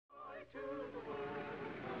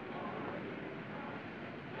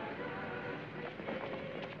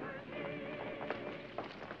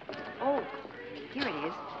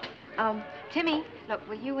Timmy, look,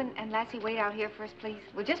 will you and Lassie wait out here first, please?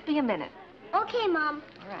 We'll just be a minute. Okay, Mom.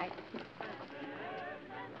 All right.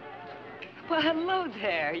 Well, hello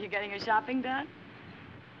there. You getting your shopping done?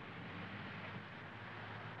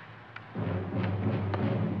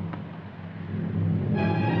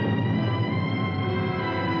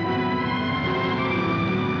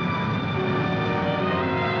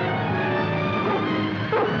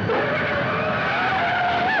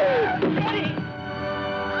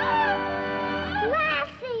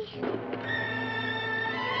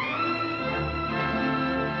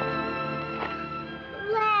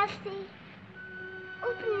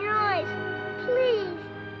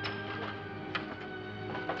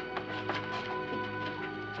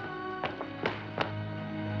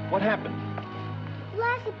 What happened?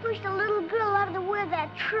 Lassie pushed a little girl out of the way of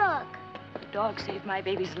that truck. The dog saved my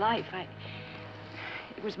baby's life.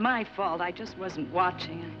 It was my fault. I just wasn't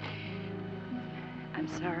watching. I'm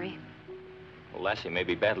sorry. Well, Lassie may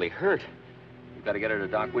be badly hurt. We've got to get her to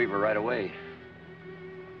Doc Weaver right away.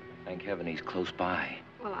 Thank heaven he's close by.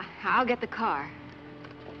 Well, I'll get the car.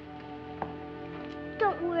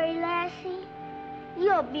 Don't worry, Lassie.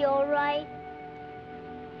 You'll be all right.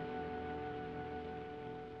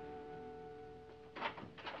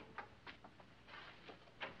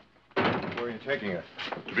 Where are you taking her?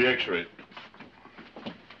 To be x-rayed.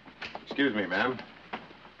 Excuse me, ma'am.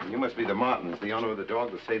 You must be the Martins, the owner of the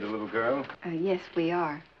dog that saved the little girl? Yes, we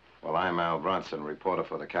are. Well, I'm Al Bronson, reporter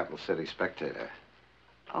for the Capital City Spectator.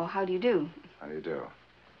 Oh, how do you do? How do you do?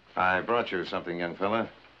 I brought you something, young fella.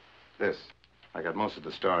 This. I got most of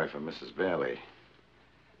the story from Mrs. Bailey.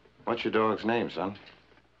 What's your dog's name, son?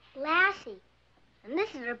 Lassie. And this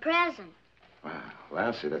is her present. Wow,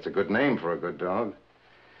 Lassie, that's a good name for a good dog.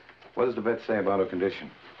 What does the vet say about her condition?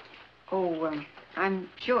 Oh, I'm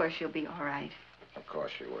sure she'll be all right. Of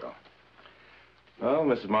course she will. Well,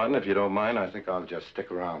 Mrs. Martin, if you don't mind, I think I'll just stick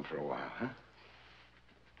around for a while, huh?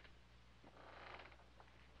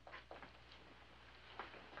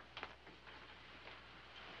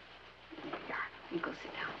 Here, you go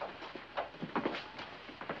sit down.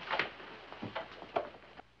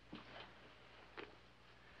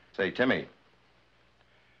 Say, Timmy, did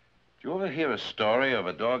you ever hear a story of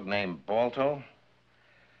a dog named Balto?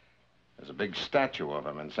 There's a big statue of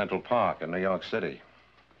him in Central Park in New York City.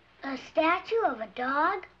 A statue of a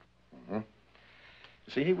dog? Mm-hmm.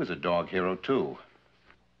 You see, he was a dog hero, too.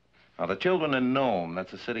 Now, the children in Nome,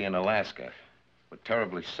 that's a city in Alaska, were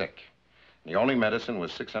terribly sick. The only medicine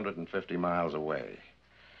was 650 miles away.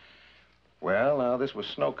 Well, now, this was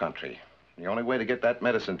snow country. The only way to get that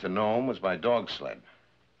medicine to Nome was by dog sled.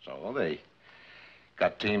 So they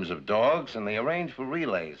got teams of dogs, and they arranged for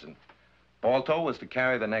relays, and Balto was to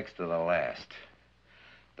carry the next to the last.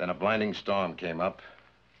 Then a blinding storm came up,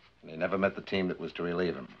 and he never met the team that was to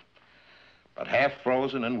relieve him. But half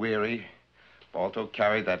frozen and weary, Balto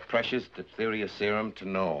carried that precious diphtheria serum to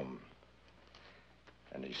Nome.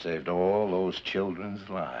 And he saved all those children's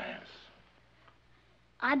lives.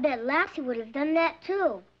 I bet Lassie would have done that,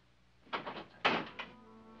 too.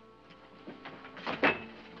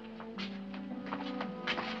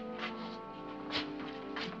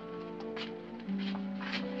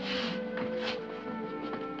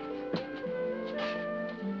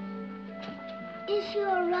 Is she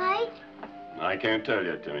all right? I can't tell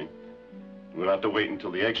you, Timmy. We'll have to wait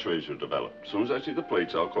until the x-rays are developed. As soon as I see the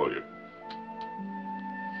plates, I'll call you.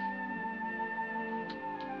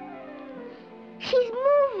 She's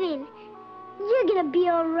moving. You're gonna be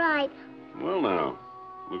all right. Well, now,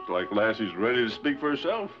 looks like Lassie's ready to speak for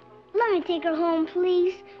herself. Let me take her home,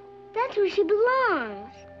 please. That's where she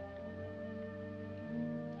belongs.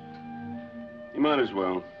 You might as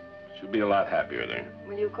well. She'll be a lot happier there.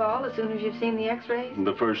 Will you call as soon as you've seen the x-rays?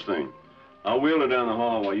 The first thing. I'll wheel her down the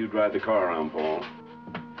hall while you drive the car around, Paul.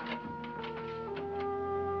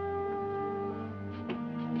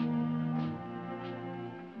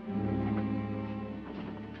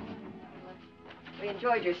 We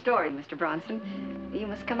enjoyed your story, Mr. Bronson. You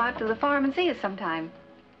must come out to the farm and see us sometime.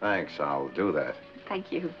 Thanks, I'll do that.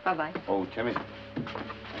 Thank you. Bye-bye. Oh, Timmy,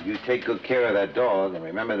 you take good care of that dog, and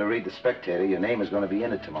remember to read the Spectator. Your name is going to be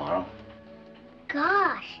in it tomorrow.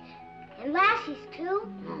 Gosh. And Lassie's, too?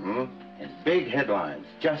 Mm-hmm. In big headlines,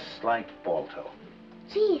 just like Balto.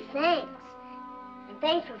 Gee, thanks. And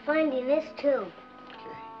thanks for finding this, too.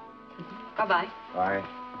 Okay. Bye-bye. Bye.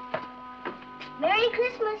 Merry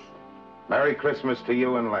Christmas. Merry Christmas to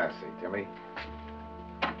you and Lassie, Timmy.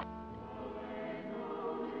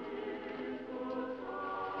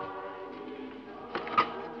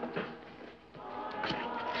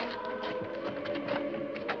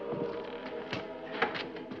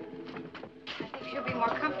 She'll be more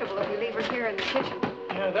comfortable if you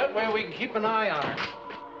That way we can keep an eye on her.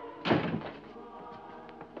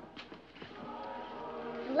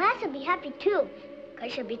 And Lassie will be happy, too,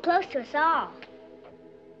 because she'll be close to us all.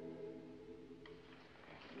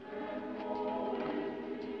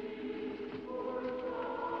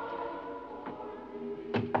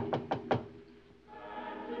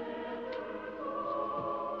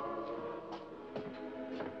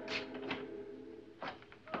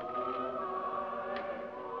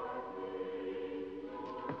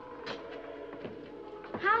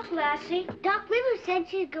 How's Lassie? Doc Weaver said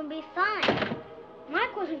she's gonna be fine.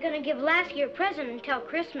 Mike wasn't gonna give Lassie her present until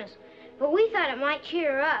Christmas, but we thought it might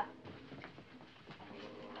cheer her up.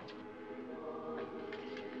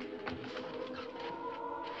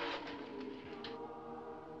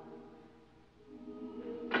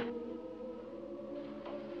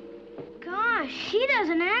 Gosh, she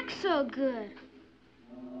doesn't act so good.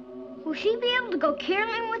 Will she be able to go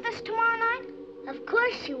caroling with us tomorrow night? Of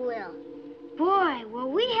course she will. Boy,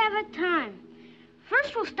 will we have a time.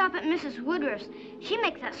 First, we'll stop at Mrs. Woodruff's. She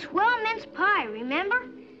makes that swell mince pie, remember?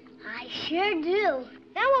 I sure do.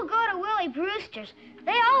 Then we'll go to Willie Brewster's.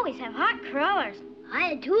 They always have hot crullers. I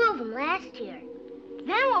had 2 of them last year.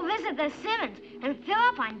 Then we'll visit the Simmons and fill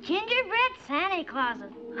up on gingerbread Santa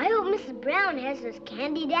Clauses. I hope Mrs. Brown has those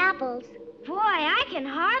candied apples. Boy, I can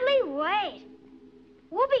hardly wait.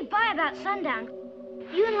 We'll be by about sundown.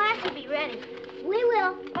 You and Lassie will be ready. We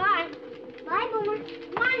will. Bye. Bye, Boomer.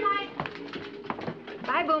 Come on, Mike.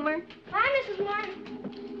 Bye, Boomer. Bye, Mrs.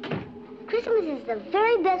 Morton. Christmas is the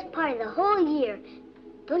very best part of the whole year.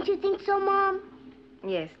 Don't you think so, Mom?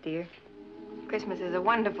 Yes, dear. Christmas is a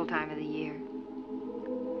wonderful time of the year.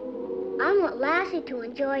 I want Lassie to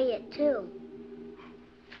enjoy it, too.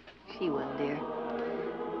 She will, dear.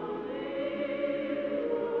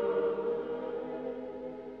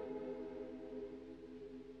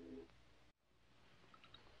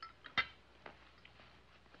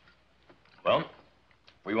 Well,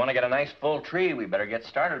 if we want to get a nice full tree, we better get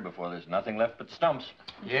started before there's nothing left but stumps.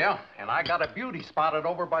 Yeah, and I got a beauty spotted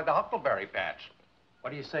over by the huckleberry patch. What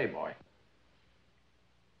do you say, boy?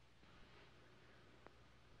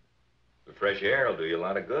 The fresh air will do you a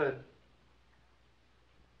lot of good.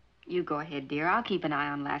 You go ahead, dear. I'll keep an eye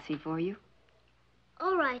on Lassie for you.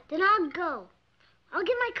 All right, then I'll go. I'll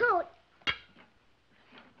get my coat.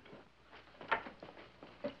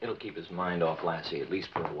 It'll keep his mind off Lassie, at least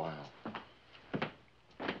for a while.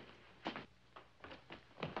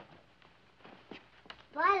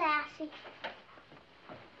 Bye, Lassie.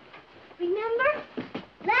 Remember?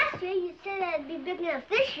 Last year you said I'd be big enough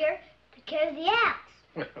this year to carry the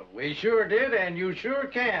axe. We sure did, and you sure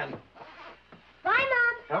can. Bye,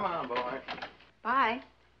 Mom. Come on, boy. Bye.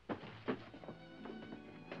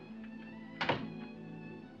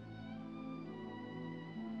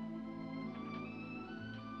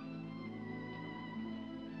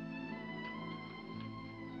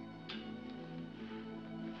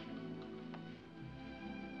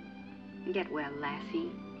 Get well, Lassie.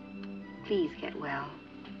 Please get well.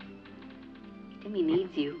 Timmy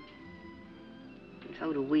needs you. And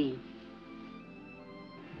so do we.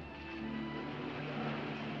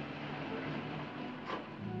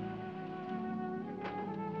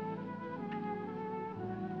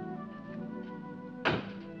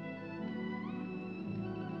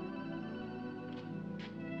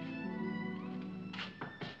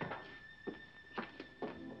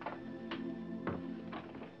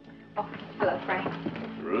 Oh, hello, Frank.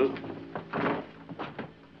 Ruth?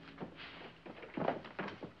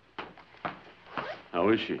 How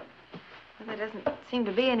is she? Well, there doesn't seem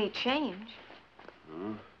to be any change.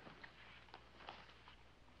 Huh?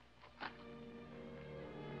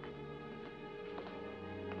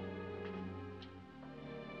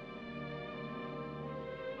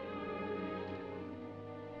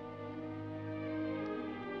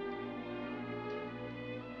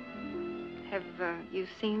 Have you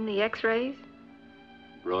seen the x-rays?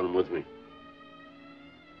 Brought him with me.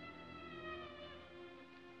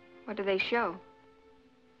 What do they show?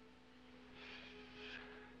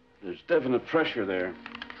 There's definite pressure there.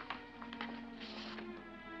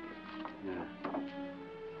 Yeah.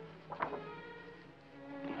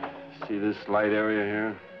 See this light area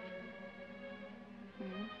here?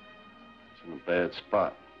 Mm-hmm. It's in a bad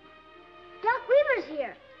spot. Doc Weaver's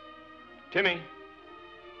here. Timmy,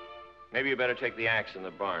 maybe you better take the axe in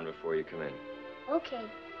the barn before you come in. Okay.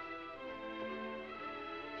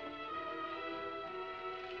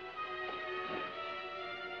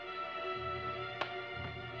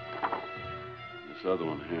 This other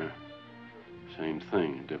one here, same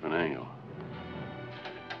thing, different angle.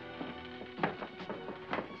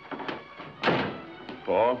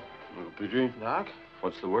 Paul, Uncle PG? Doc?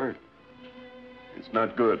 What's the word? It's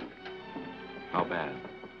not good. How bad?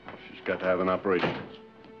 She's got to have an operation.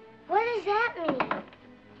 What does that mean?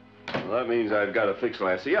 Well, that means I've got to fix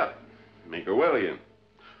Lassie up. Make her well again.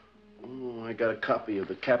 Oh, I got a copy of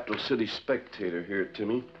the Capital City Spectator here,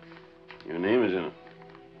 Timmy. Your name is in it.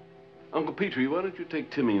 Uncle Petrie, why don't you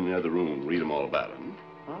take Timmy in the other room and read him all about it?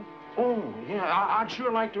 Huh? Oh, yeah, I'd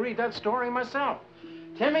sure like to read that story myself.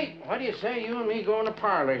 Timmy, what do you say you and me go in the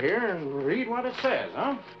parlor here and read what it says,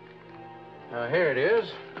 huh? Here it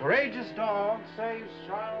is. Courageous dog saves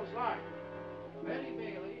child's life. Betty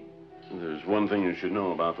Bailey. There's one thing you should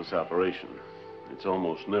know about this operation. It's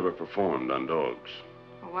almost never performed on dogs.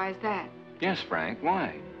 Well, why is that? Yes, Frank,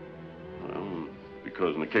 why? Well,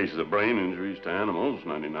 because in the cases of brain injuries to animals,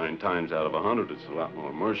 99 times out of 100, it's a lot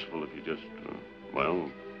more merciful if you just, well...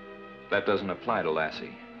 That doesn't apply to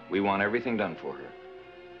Lassie. We want everything done for her.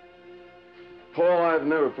 Paul, I've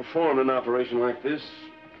never performed an operation like this.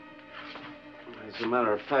 As a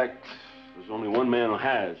matter of fact, there's only one man who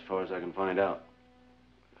has, as far as I can find out.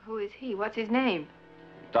 Who is he? What's his name?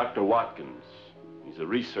 Dr. Watkins. He's a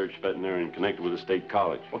research veterinarian connected with a state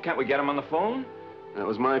college. Well, can't we get him on the phone? That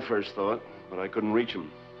was my first thought, but I couldn't reach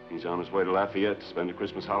him. He's on his way to Lafayette to spend the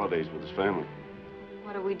Christmas holidays with his family.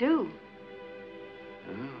 What do we do?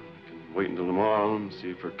 Well, I can wait until tomorrow and see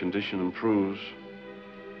if her condition improves.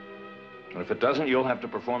 And if it doesn't, you'll have to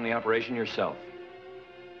perform the operation yourself.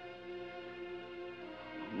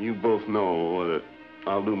 You both know that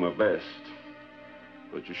I'll do my best.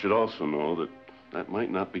 But you should also know that that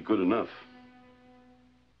might not be good enough.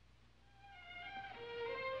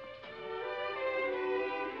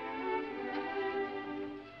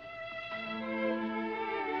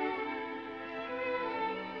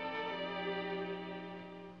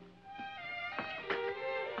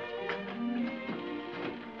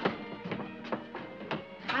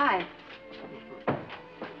 Hi.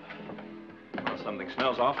 Well, something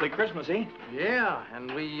smells awfully Christmassy. Yeah,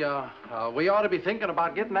 and we ought to be thinking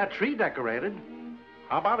about getting that tree decorated.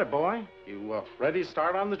 How about it, boy? You ready to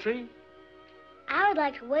start on the tree? I would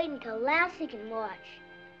like to wait until Lassie can watch.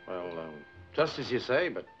 Well, just as you say,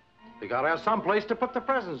 but we gotta have some place to put the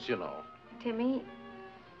presents, you know. Timmy,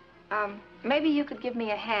 maybe you could give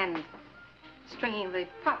me a hand stringing the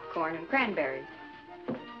popcorn and cranberries.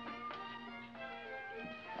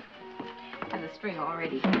 I have the string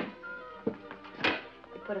already.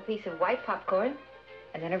 You put a piece of white popcorn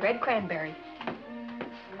and then a red cranberry.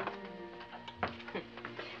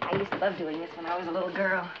 I used to love doing this when I was a little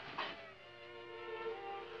girl.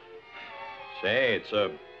 Say, it's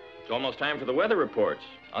almost time for the weather reports.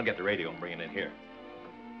 I'll get the radio and bring it in here.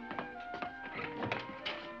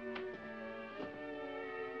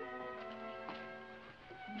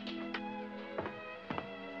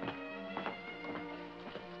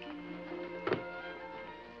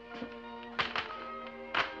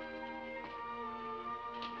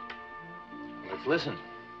 Let's listen.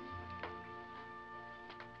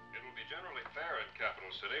 It'll be generally fair in Capital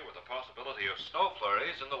City with the possibility of snow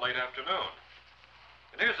flurries in the late afternoon.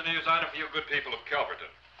 And here's a news item for you good people of Calverton.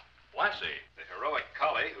 Lassie, the heroic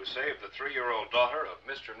collie who saved the 3-year-old daughter of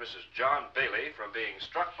Mr. and Mrs. John Bailey from being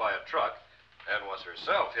struck by a truck and was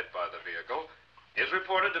herself hit by the vehicle, is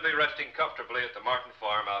reported to be resting comfortably at the Martin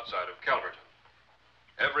farm outside of Calverton.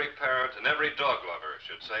 Every parent and every dog lover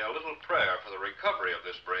should say a little prayer for the recovery of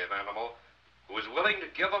this brave animal who is willing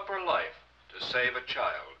to give up her life to save a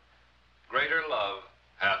child. Greater love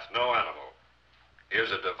hath no animal.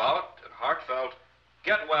 Here's a devout and heartfelt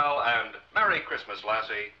get well and Merry Christmas,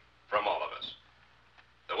 Lassie, from all of us.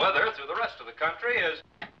 The weather through the rest of the country is...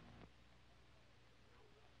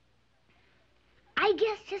 I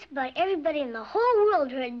guess just about everybody in the whole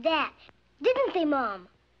world heard that. Didn't they, Mom?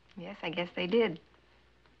 Yes, I guess they did.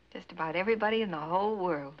 Just about everybody in the whole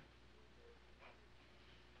world.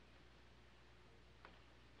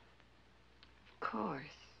 Of course.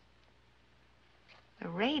 The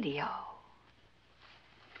radio.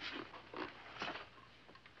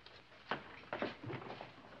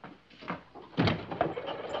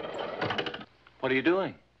 What are you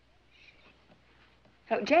doing?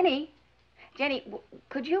 Oh, Jenny,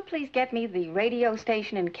 could you please get me the radio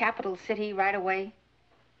station in Capital City right away?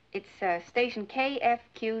 It's station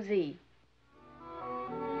KFQZ.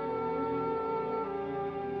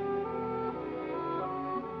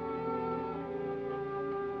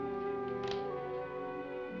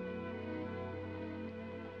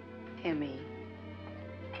 Timmy.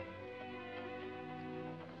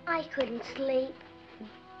 I couldn't sleep.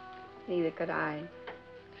 Neither could I.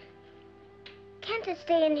 Can't I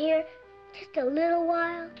stay in here just a little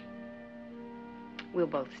while? We'll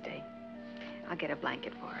both stay. I'll get a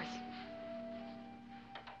blanket for us.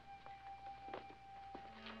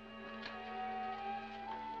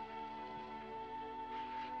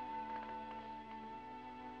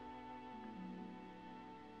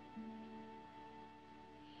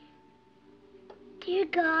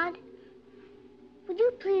 God, would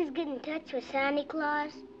you please get in touch with Santa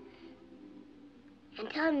Claus and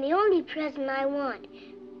tell him the only present I want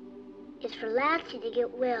is for Lassie to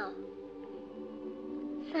get well.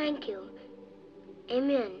 Thank you.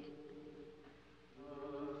 Amen.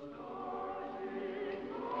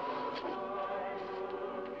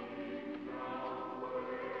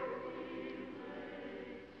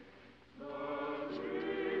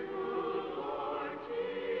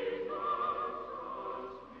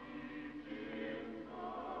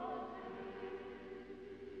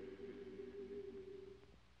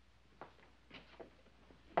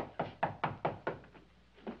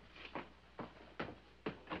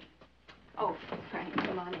 Oh, Frank,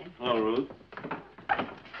 come on in. Hello, Ruth.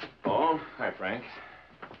 Paul. Hi, Frank.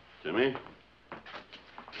 Jimmy.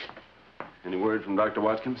 Any word from Dr.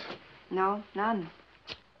 Watkins? No, none.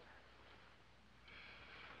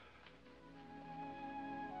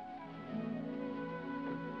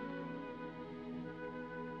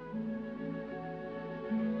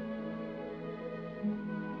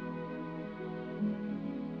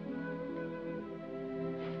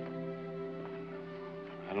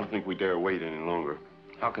 I don't think we dare wait any longer.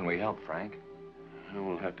 How can we help, Frank? Well,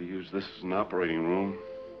 we'll have to use this as an operating room.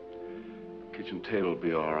 Kitchen table will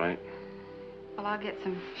be all right. Well, I'll get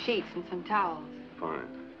some sheets and some towels. Fine.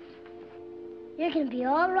 You're gonna be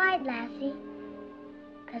all right, Lassie.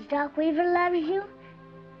 'Cause Doc Weaver loves you,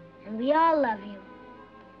 and we all love you.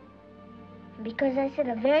 And because I said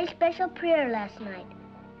a very special prayer last night.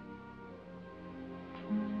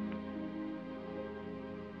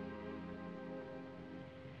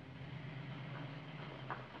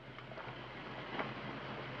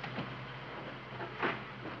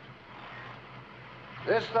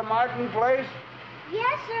 This the Martin place?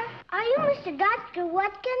 Yes, sir. Are you Mr. Dr.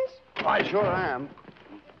 Watkins? I sure am.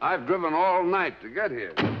 I've driven all night to get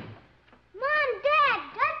here. Mom, Dad,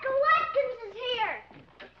 Dr. Watkins is here.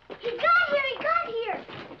 He got here.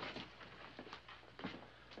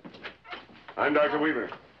 I'm Dr. Weaver.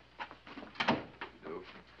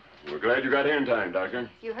 We're glad you got here in time, Doctor.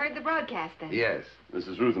 You heard the broadcast then? Yes. This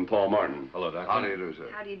is Ruth and Paul Martin. Hello, Doctor. How do you do, sir?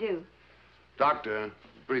 How do you do? Doctor,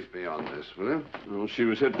 brief me on this, will you? Well, she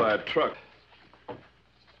was hit by a truck.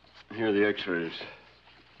 Here are the x-rays.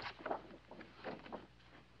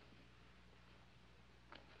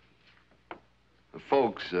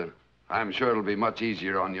 Folks, I'm sure it'll be much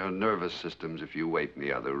easier on your nervous systems if you wait in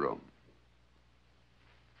the other room.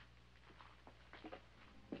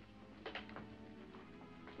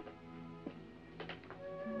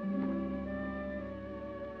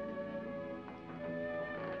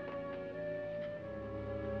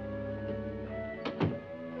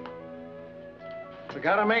 We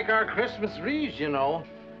gotta make our Christmas wreaths, you know.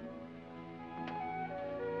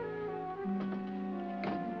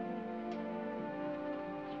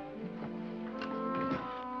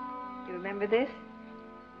 You remember this?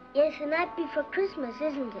 Yes, the night before Christmas,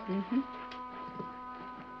 isn't it? Mm-hmm.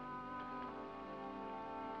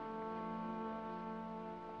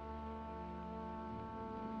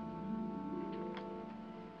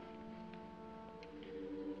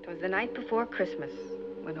 It was the night before Christmas,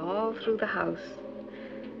 when all through the house,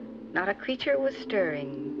 not a creature was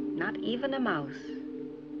stirring, not even a mouse.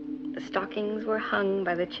 The stockings were hung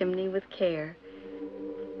by the chimney with care,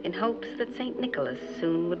 in hopes that St. Nicholas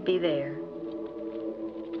soon would be there.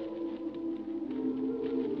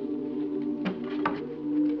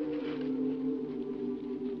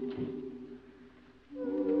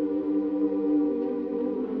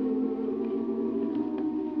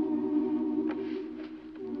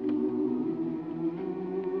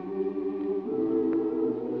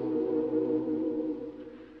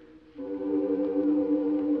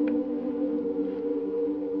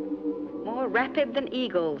 Rapid than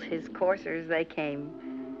eagles, his coursers they came,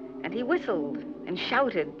 and he whistled and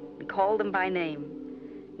shouted and called them by name.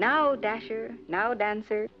 Now, Dasher, now,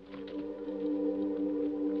 Dancer.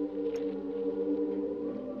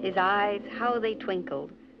 His eyes, how they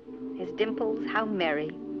twinkled, his dimples, how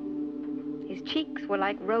merry. His cheeks were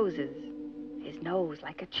like roses, his nose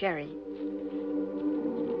like a cherry.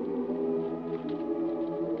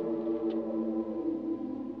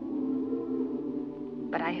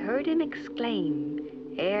 But I heard him exclaim,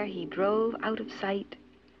 ere he drove out of sight,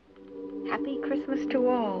 "Happy Christmas to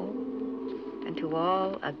all, and to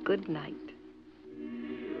all a good night."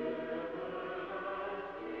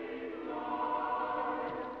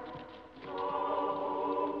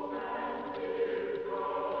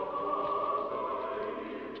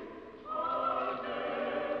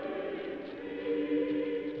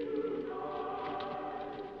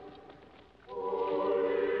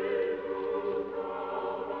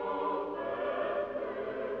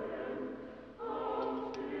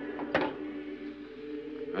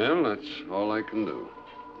 Well, that's all I can do.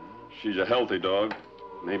 She's a healthy dog.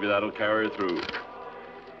 Maybe that'll carry her through.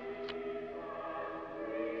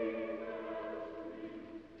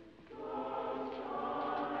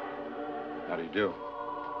 How do you do?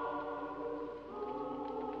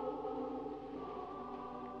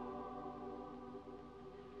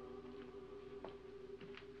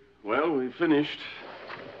 Well, we finished.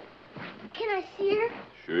 Can I see her?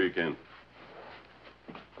 Sure you can.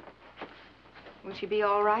 Will she be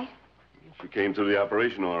all right? She came through the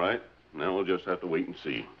operation all right. Now we'll just have to wait and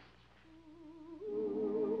see.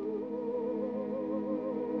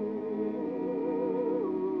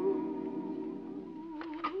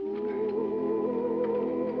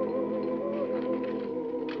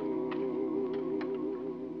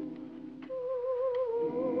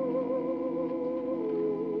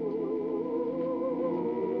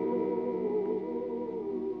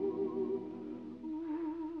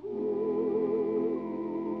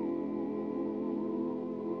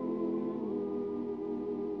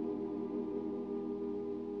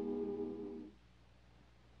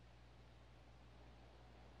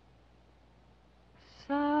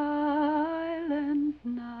 Silent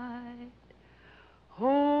night,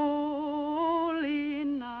 holy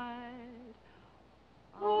night,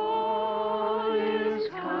 all is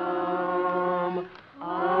calm,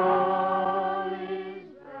 all is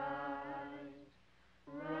bright,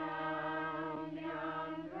 round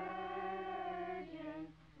yon virgin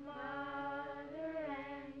mother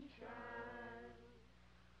and child,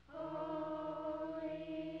 holy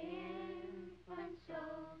infant, so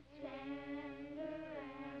tender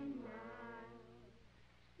and mild,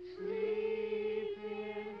 sleep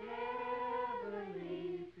in heavenly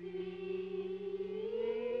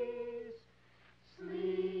peace,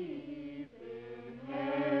 sleep in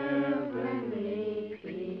heavenly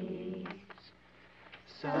peace.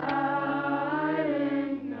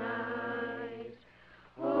 Silent night,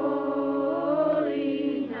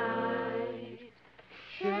 holy night,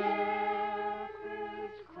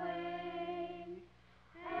 shepherds quake,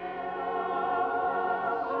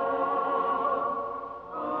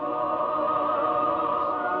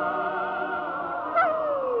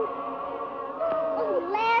 Oh,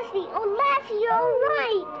 Lassie, you're all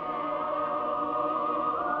right.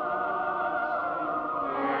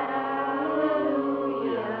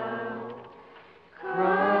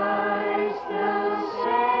 Christ the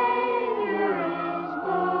Savior is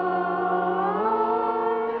born.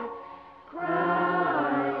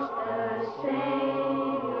 Christ the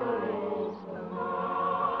Savior is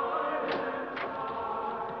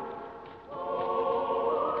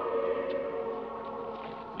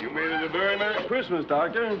You made it a very Merry Christmas,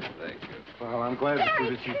 Doctor. Thank you. Well, I'm glad to see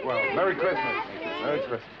that she's well. Merry Christmas. Merry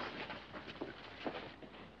Christmas.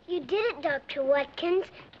 You did it, Dr. Watkins.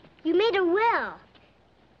 You made her well.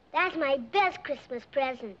 That's my best Christmas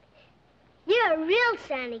present. You're a real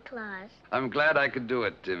Santa Claus. I'm glad I could do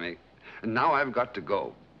it, Timmy. And now I've got to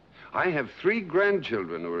go. I have 3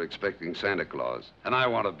 grandchildren who are expecting Santa Claus, and I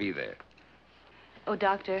want to be there. Oh,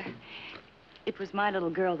 Doctor, it was my little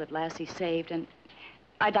girl that Lassie saved, and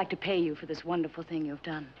I'd like to pay you for this wonderful thing you've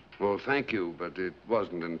done. Well, thank you, but it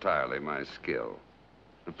wasn't entirely my skill.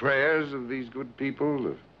 The prayers of these good people,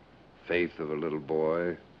 the faith of a little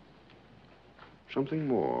boy, something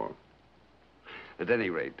more. At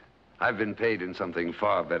any rate, I've been paid in something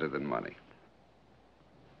far better than money.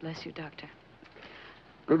 Bless you, Doctor.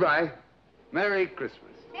 Goodbye. Merry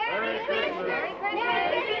Christmas. Merry Christmas.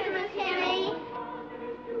 Merry Christmas, Timmy.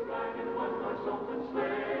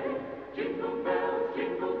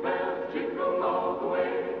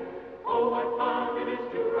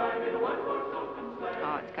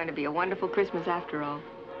 Oh, it's going to be a wonderful Christmas after all.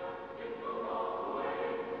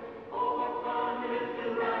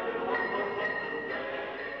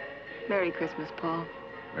 Merry Christmas, Paul.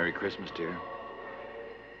 Merry Christmas, dear.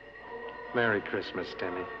 Merry Christmas,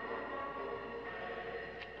 Timmy.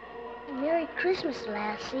 Merry Christmas,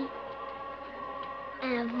 Lassie.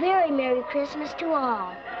 And a very Merry Christmas to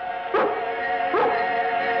all.